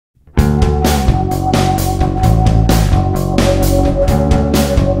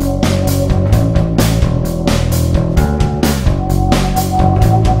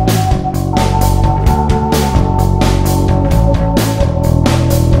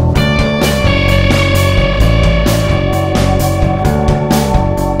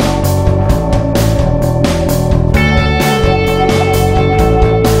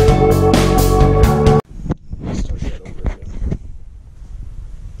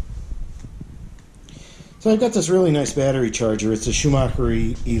So I've got this really nice battery charger. It's a Schumacher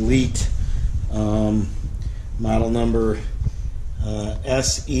Elite, model number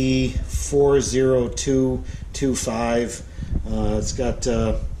SE40225. It's got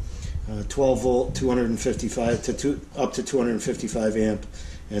 12 volt, 255 up to 255 amp,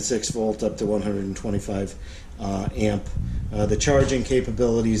 and 6 volt up to 125 amp. The charging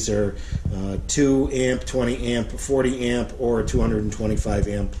capabilities are 2 amp, 20 amp, 40 amp, or 225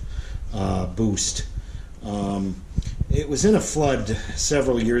 amp boost. It was in a flood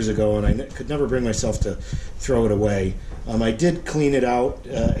several years ago, and I could never bring myself to throw it away. I did clean it out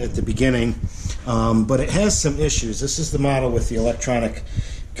at the beginning, but it has some issues. This is the model with the electronic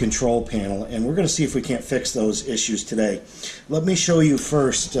control panel, and we're going to see if we can't fix those issues today. Let me show you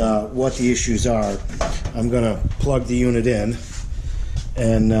first what the issues are. I'm going to plug the unit in,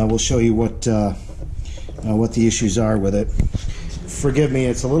 and we'll show you what the issues are with it. Forgive me,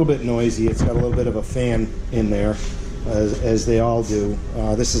 it's a little bit noisy. It's got a little bit of a fan in there, as they all do.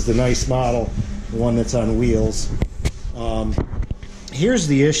 This is the nice model, the one that's on wheels. Here's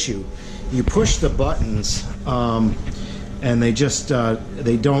the issue. You push the buttons, and they just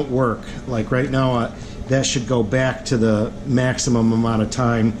they don't work. Like right now, that should go back to the maximum amount of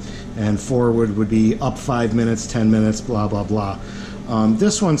time, and forward would be up 5 minutes, 10 minutes, blah blah blah.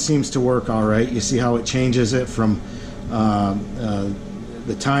 This one seems to work all right. You see how it changes it from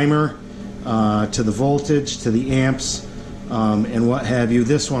the timer to the voltage to the amps and what have you.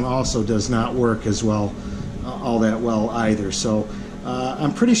 This one also does not work as well, all that well either. So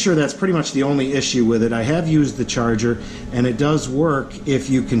I'm pretty sure that's pretty much the only issue with it. I have used the charger, and it does work if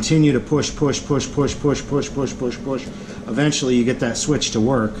you continue to push. Eventually you get that switch to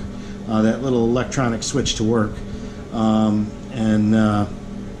work, that little electronic switch to work,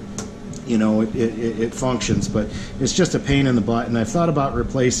 you know, it functions, but it's just a pain in the butt, and I've thought about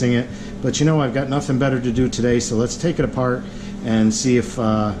replacing it, but you know, I've got nothing better to do today, so let's take it apart and see if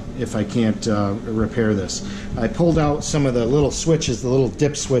I can't repair this. I pulled out some of the little switches, the little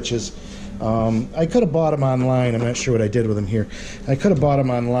dip switches. I could have bought them online. I'm not sure what I did with them here. I could have bought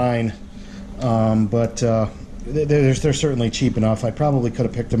them online, but they're certainly cheap enough. I probably could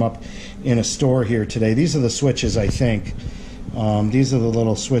have picked them up in a store here today. These are the switches, I think. These are the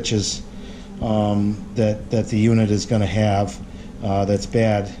little switches that the unit is going to have. That's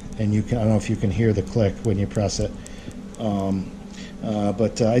bad, and I don't know if you can hear the click when you press it.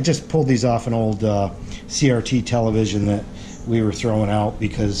 But I just pulled these off an old CRT television that we were throwing out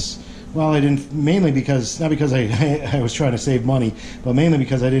because, well, mainly because, not because I was trying to save money, but mainly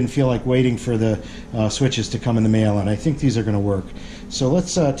because I didn't feel like waiting for the switches to come in the mail, and I think these are going to work. So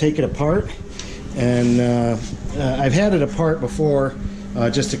let's take it apart, and I've had it apart before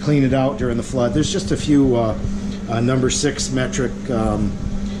just to clean it out during the flood. There's just a few number 6 metric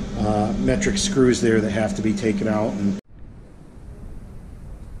screws there that have to be taken out.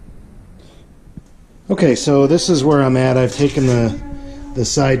 Okay, so this is where I'm at. I've taken the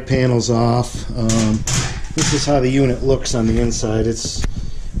side panels off. This is how the unit looks on the inside. It's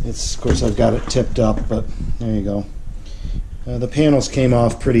of course I've got it tipped up, but there you go. The panels came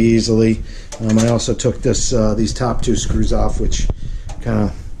off pretty easily. I also took these top 2 screws off, which kind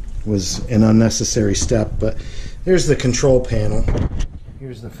of was an unnecessary step. But there's the control panel.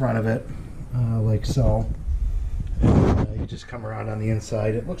 Here's the front of it, like so. And, you just come around on the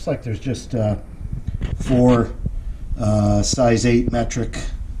inside. It looks like there's just 4 size 8 metric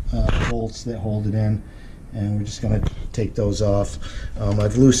bolts that hold it in, and we're just going to take those off.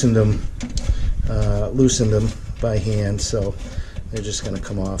 I've loosened them by hand, so they're just going to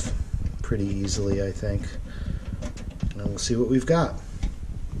come off pretty easily, I think. And we'll see what we've got.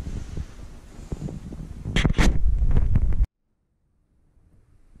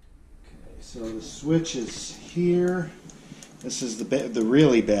 So the switch is here. This is the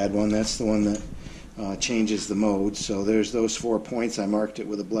really bad one. That's the one that changes the mode. So there's those 4 points. I marked it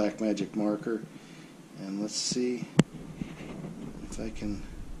with a black magic marker. And let's see if I can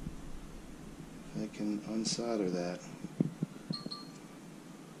unsolder that.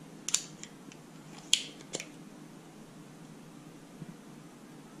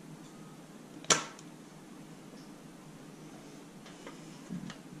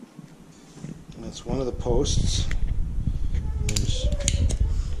 That's one of the posts. There's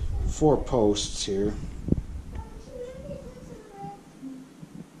 4 posts here.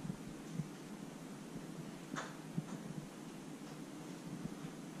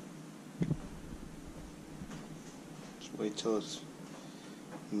 Just wait till it's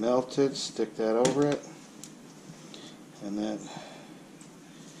melted, stick that over it, and that,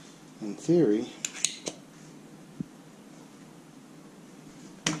 in theory,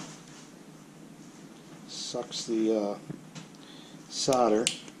 sucks the solder.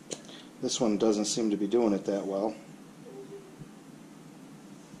 This one doesn't seem to be doing it that well.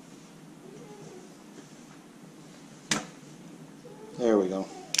 There we go.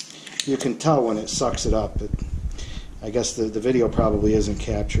 You can tell when it sucks it up. I guess the video probably isn't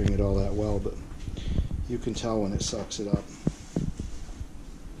capturing it all that well, but you can tell when it sucks it up.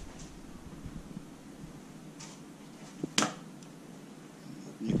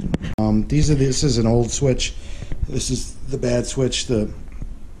 This is an old switch. This is the bad switch. The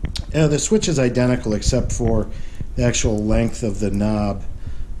switch is identical except for the actual length of the knob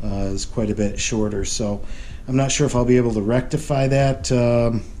is quite a bit shorter. So I'm not sure if I'll be able to rectify that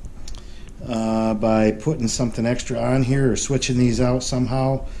by putting something extra on here or switching these out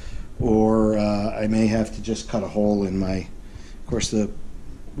somehow, or I may have to just cut a hole in my. Of course, the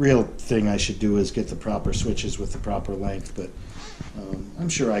real thing I should do is get the proper switches with the proper length, but I'm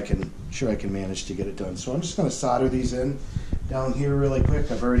sure I can manage to get it done. So I'm just going to solder these in down here really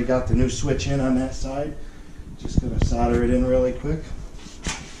quick. I've already got the new switch in on that side. Just going to solder it in really quick,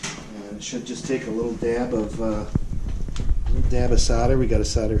 and it should just take a little dab of solder. We got to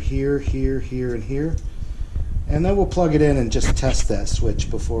solder here, here, here, and here, and then we'll plug it in and just test that switch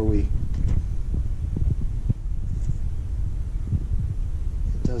before we.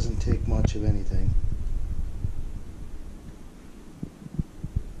 It doesn't take much of anything.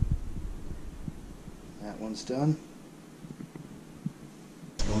 That one's done.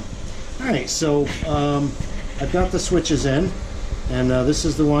 Alright, so I've got the switches in, and this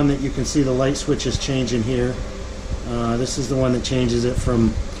is the one that you can see the light switch is changing here. This is the one that changes it from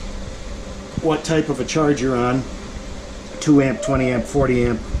what type of a charge you're on. 2 amp, 20 amp, 40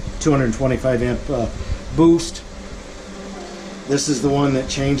 amp, 225 amp boost. This is the one that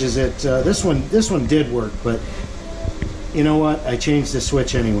changes it. This one did work, but you know what? I changed the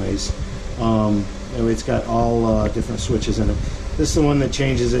switch anyways. It's got all different switches in it. This is the one that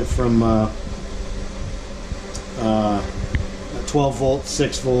changes it from 12 volt,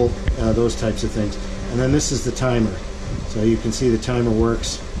 6 volt, those types of things. And then this is the timer. So you can see the timer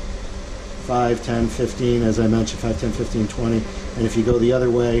works 5, 10, 15, as I mentioned, 5, 10, 15, 20. And if you go the other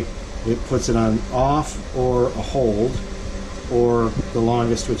way, it puts it on off or a hold, or the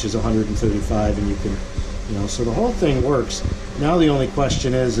longest, which is 135, and you can, so the whole thing works. Now the only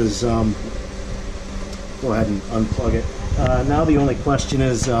question is go ahead and unplug it. Now the only question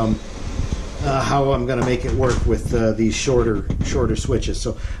is how I'm going to make it work with these shorter switches.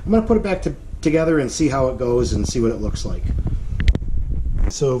 So I'm going to put it back together and see how it goes and see what it looks like.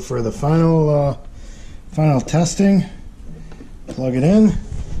 So for the final testing, plug it in.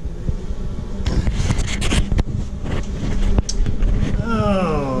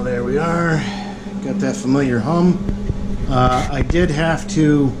 Oh, there we are. Got that familiar hum. I did have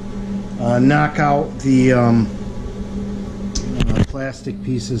to knock out the plastic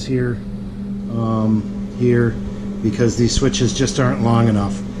pieces here because these switches just aren't long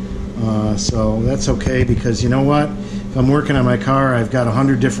enough. So that's okay, because you know what? If I'm working on my car, I've got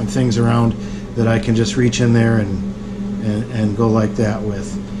 100 different things around that I can just reach in there and go like that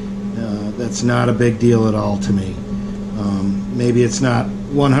with. That's not a big deal at all to me. Maybe it's not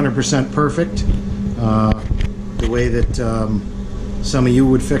 100% perfect the way that some of you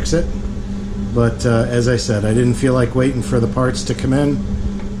would fix it, but as I said, I didn't feel like waiting for the parts to come in,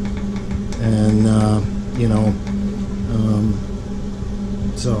 and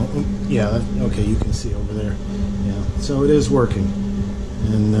so yeah, okay, you can see over there. Yeah, so it is working,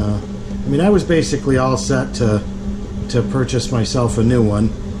 and I mean, I was basically all set to purchase myself a new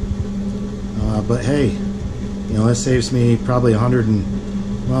one, but hey, that saves me probably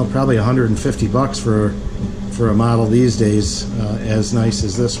probably $150 for a model these days as nice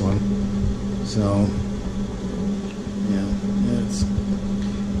as this one. So yeah,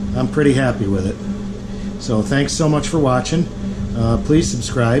 I'm pretty happy with it. So thanks so much for watching. Please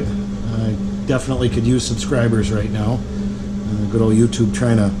subscribe. I definitely could use subscribers right now. Good old YouTube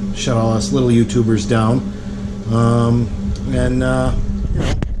trying to shut all us little YouTubers down. And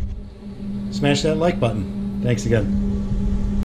smash that like button. Thanks again.